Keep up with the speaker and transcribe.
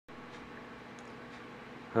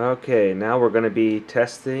Okay, now we're going to be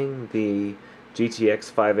testing the GTX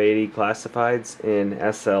 580 classifieds in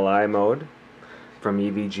SLI mode from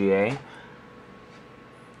EVGA.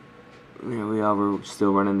 Here we are, we're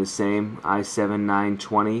still running the same i7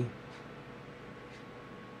 920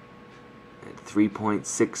 at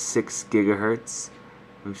 3.66 gigahertz.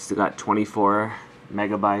 We've still got 24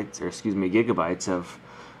 megabytes, or excuse me, gigabytes of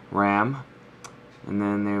RAM. And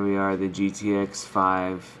then there we are, the GTX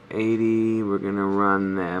 580. We're going to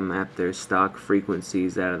run them at their stock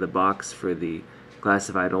frequencies out of the box. For the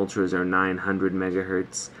classified ultras are 900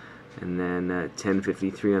 megahertz, and then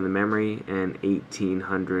 1053 on the memory, and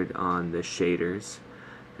 1800 on the shaders.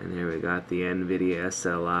 And there we got the NVIDIA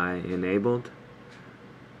SLI enabled.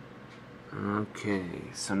 Okay,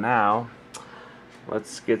 so now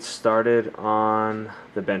let's get started on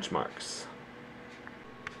the benchmarks.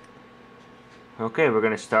 Okay, we're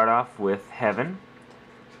going to start off with Heaven.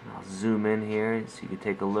 I'll zoom in here so you can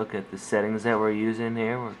take a look at the settings that we're using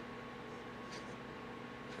here.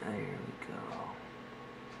 There we go.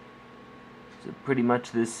 So pretty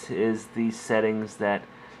much this is the settings that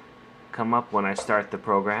come up when I start the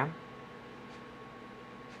program.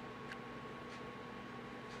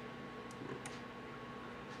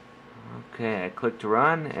 Okay, I click to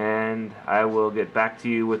run, and I will get back to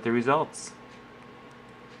you with the results.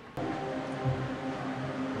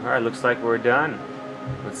 Alright, looks like we're done.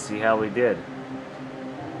 Let's see how we did.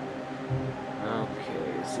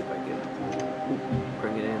 Okay, let's see if I can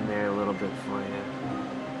bring it in there a little bit for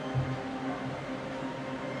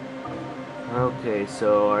you. Okay,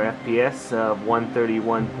 so our FPS of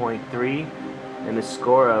 131.3 and a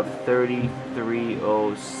score of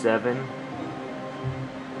 3307.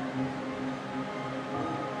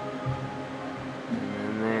 And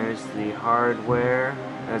then there's the hardware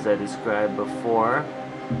as I described before.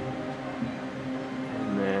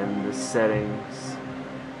 And then the settings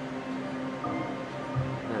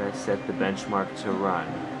that I set the benchmark to run.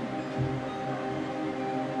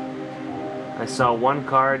 I saw one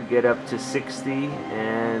card get up to 60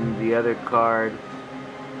 and the other card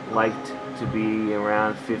liked to be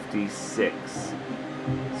around 56.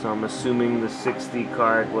 So I'm assuming the 60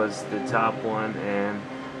 card was the top one and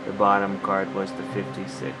the bottom card was the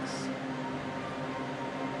 56.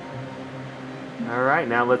 Alright,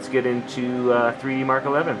 now let's get into 3D Mark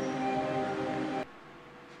 11.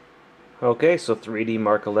 Okay, so 3D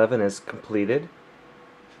Mark 11 is completed.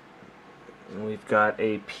 And we've got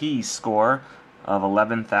a P score of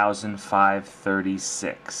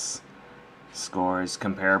 11,536. Score is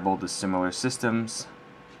comparable to similar systems.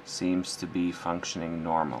 Seems to be functioning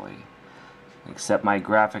normally. Except my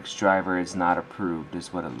graphics driver is not approved,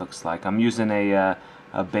 is what it looks like. I'm using a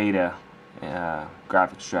beta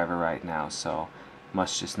graphics driver right now, so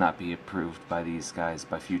must just not be approved by these guys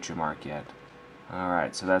by FutureMark yet.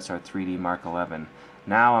 Alright, so that's our 3D Mark 11.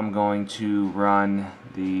 Now I'm going to run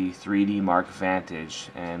the 3D Mark Vantage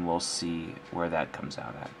and we'll see where that comes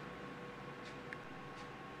out at.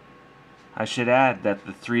 I should add that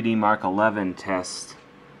the 3D Mark 11 test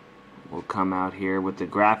will come out here with the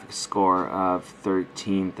graphics score of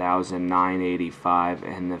 13,985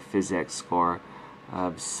 and the physics score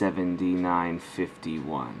of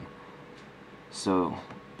 7951. So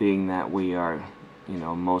being that we are,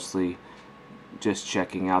 mostly just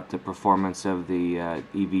checking out the performance of the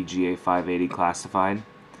EVGA 580 classified,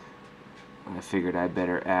 I figured I'd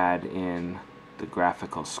better add in the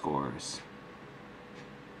graphical scores.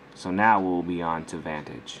 So now we'll be on to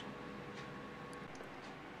Vantage.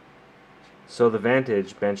 So the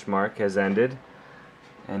Vantage benchmark has ended,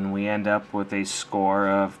 and we end up with a score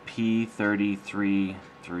of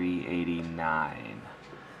P33389.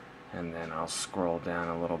 And then I'll scroll down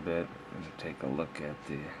a little bit and take a look at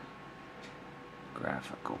the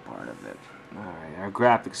graphical part of it. Alright, our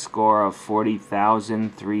graphics score of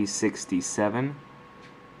 40,367.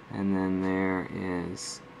 And then there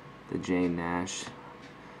is the J Nash.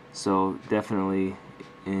 So definitely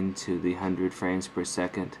into the 100 frames per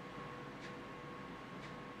second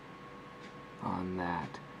on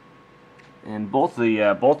that. And both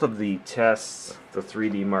of the tests, the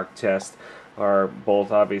 3D Mark test, are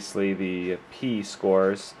both obviously the P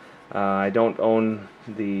scores. I don't own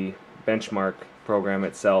the benchmark program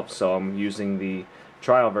itself, so I'm using the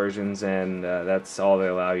trial versions, and that's all they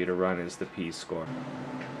allow you to run is the P score.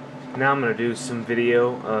 Now I'm going to do some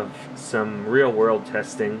video of some real-world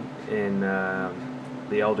testing in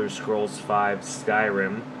the Elder Scrolls V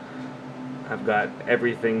Skyrim. I've got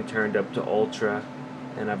everything turned up to Ultra,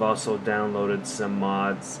 and I've also downloaded some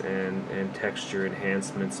mods and texture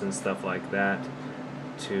enhancements and stuff like that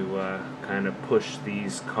to kind of push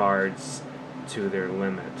these cards to their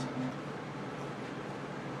limit.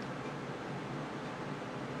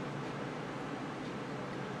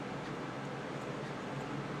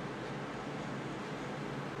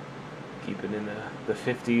 even in the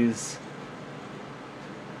 50s,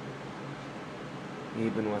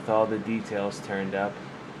 even with all the details turned up.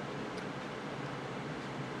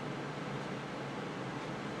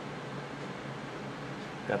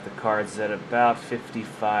 Got the cards at about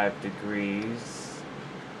 55 degrees.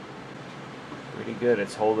 Pretty good.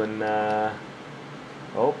 It's holding,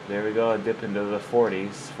 oh, there we go, a dip into the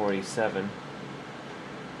 40s, 47,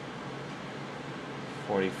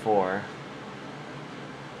 44.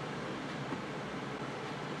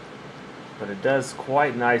 But it does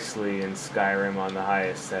quite nicely in Skyrim on the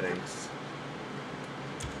highest settings,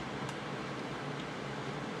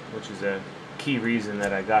 which is a key reason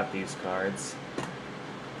that I got these cards,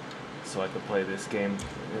 so I could play this game,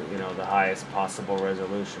 you know, the highest possible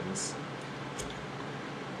resolutions.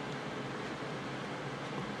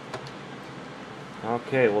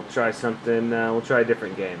 Okay, we'll try something, we'll try a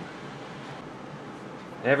different game.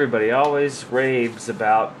 Everybody always raves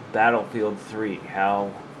about Battlefield 3,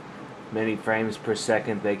 how many frames per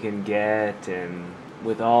second they can get, and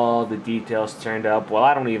with all the details turned up. Well,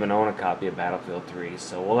 I don't even own a copy of Battlefield 3,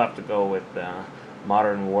 so we'll have to go with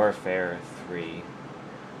Modern Warfare 3.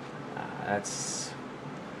 That's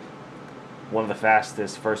one of the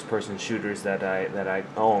fastest first-person shooters that I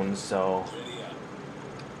own, so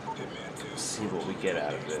let's see what we get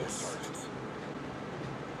out of this.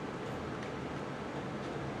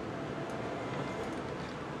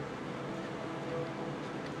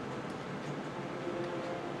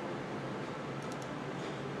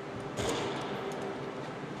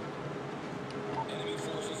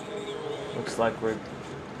 Looks like we're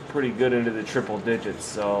pretty good into the triple digits,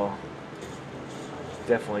 so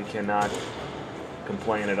definitely cannot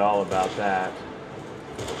complain at all about that.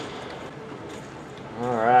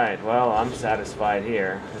 Alright, well, I'm satisfied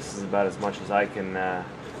here. This is about as much as I can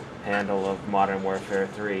handle of Modern Warfare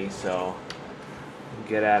 3, so we'll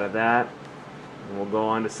get out of that and we'll go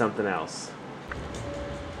on to something else.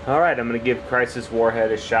 Alright, I'm going to give Crysis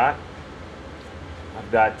Warhead a shot.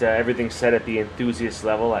 I've got everything set at the enthusiast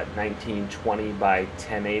level at 1920 by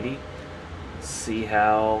 1080. Let's see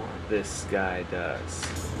how this guy does.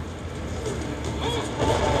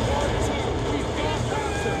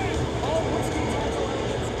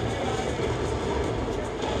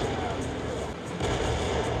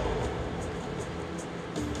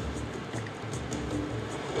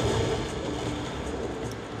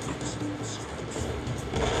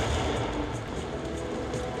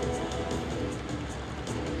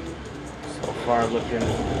 So far looking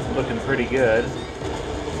pretty good.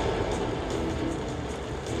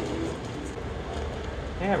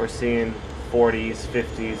 Yeah, we're seeing 40s,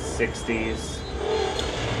 50s, 60s.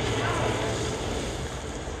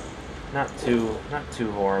 Not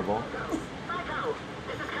too horrible.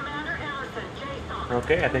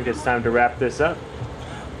 Okay, I think it's time to wrap this up.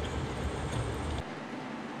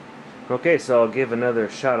 Okay, so I'll give another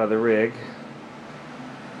shot of the rig.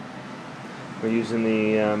 We're using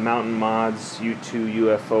the Mountain Mods U2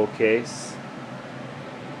 UFO case.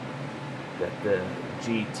 Got the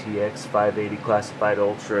GTX 580 Classified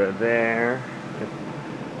Ultra there.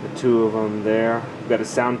 The two of them there. We've got a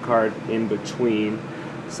sound card in between,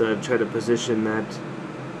 so I've tried to position that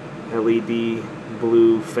LED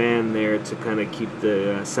blue fan there to kind of keep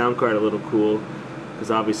the sound card a little cool,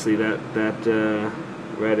 because obviously that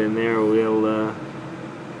right in there will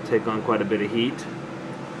take on quite a bit of heat.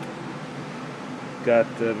 Got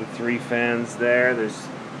the three fans there. There's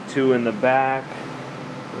two in the back,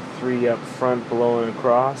 the three up front blowing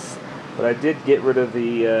across. But I did get rid of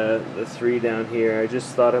the three down here. I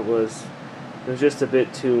just thought it was just a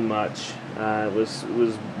bit too much. It was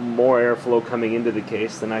more airflow coming into the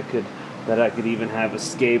case than I could even have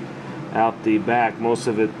escape out the back. Most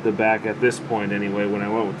of it the back at this point anyway. When I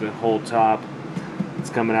went with the whole top,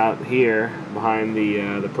 it's coming out here behind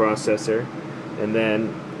the processor, and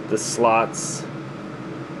then the slots.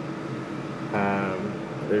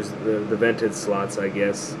 There's the vented slots, I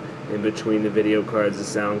guess, in between the video cards, the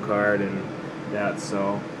sound card, and that.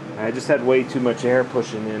 So I just had way too much air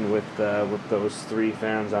pushing in with those three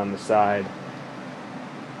fans on the side.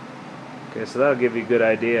 Okay, so that'll give you a good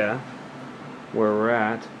idea where we're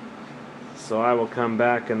at. So I will come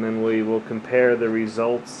back and then we will compare the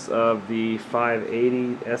results of the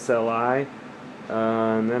 580 SLI,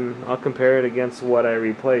 and then I'll compare it against what I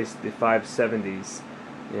replaced, the 570s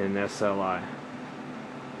in SLI.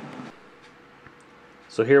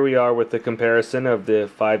 So here we are with the comparison of the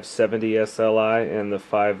 570 SLI and the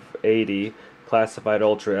 580 Classified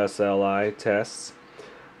Ultra SLI tests.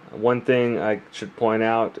 One thing I should point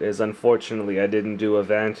out is, unfortunately, I didn't do a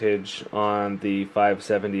Vantage on the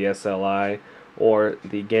 570 SLI or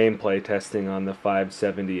the gameplay testing on the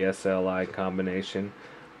 570 SLI combination.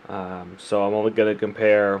 So I'm only going to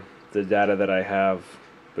compare the data that I have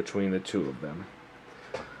between the two of them.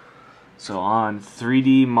 So on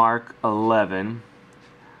 3D Mark 11,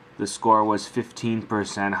 the score was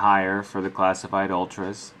 15% higher for the classified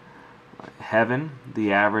ultras. Heaven,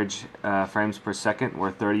 the average frames per second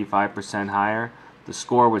were 35% higher. The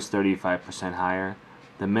score was 35% higher.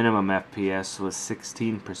 The minimum FPS was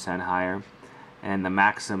 16% higher. And the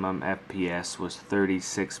maximum FPS was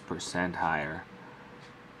 36% higher.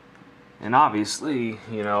 And obviously,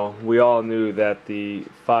 you know, we all knew that the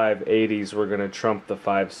 580s were going to trump the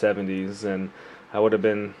 570s, and I would have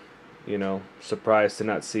been, you know, surprised to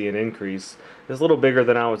not see an increase. It's a little bigger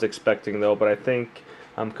than I was expecting, though, but I think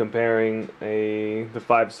I'm comparing the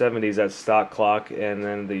 570s at stock clock, and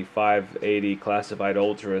then the 580 classified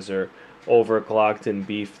ultras are overclocked and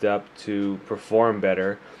beefed up to perform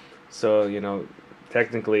better. So, you know,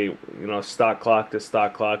 technically, you know, stock clock to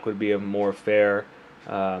stock clock would be a more fair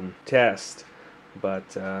test,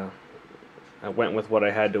 but I went with what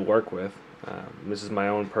I had to work with. This is my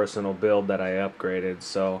own personal build that I upgraded,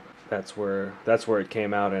 so that's where it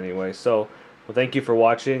came out anyway. So, well, thank you for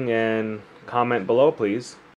watching, and comment below, please.